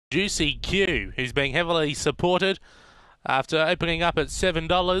Juicy Q, who's being heavily supported after opening up at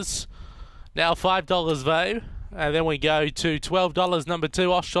 $7. Now $5 though. And then we go to $12, number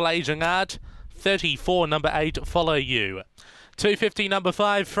 2, Australasian Art. $34, number 8, Follow You. $2.50, number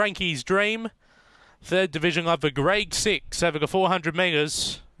 5, Frankie's Dream. Third division of the grade 6 over the 400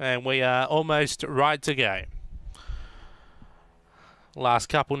 metres. And we are almost right to go. Last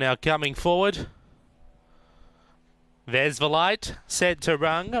couple now coming forward. There's the light, set to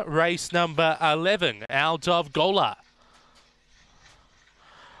run. Race number 11 out of Gawler.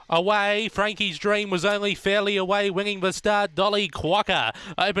 Away, Frankie's Dream was only fairly away, winning the start. Dolly Quokka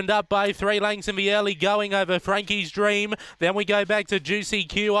opened up by 3 lengths in the early going over Frankie's Dream. Then we go back to Juicy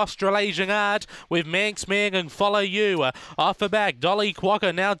Q, Australasian Art, with Manx Man and Follow You. Off the back, Dolly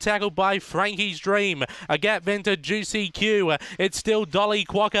Quokka now tackled by Frankie's Dream. A gap then to Juicy Q. It's still Dolly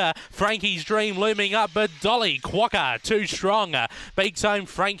Quokka. Frankie's Dream looming up, but Dolly Quokka too strong. Beats home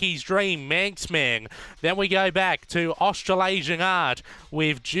Frankie's Dream, Manx Man. Then we go back to Australasian Art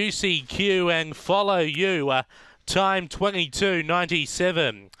with Juicy Q and Follow You, time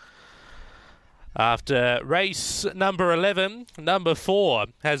 22.97. After race number 11, number 4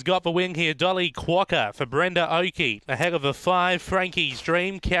 has got the win here, Dolly Quokka for Brenda Oakey. Ahead of the 5, Frankie's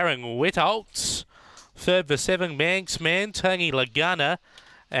Dream, Karen Whitholtz. Third for 7, Manx Man, Tony Lagana.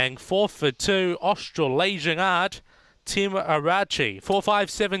 And fourth for 2, Australasian Art, Tim Arachi.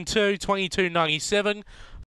 4572 2297.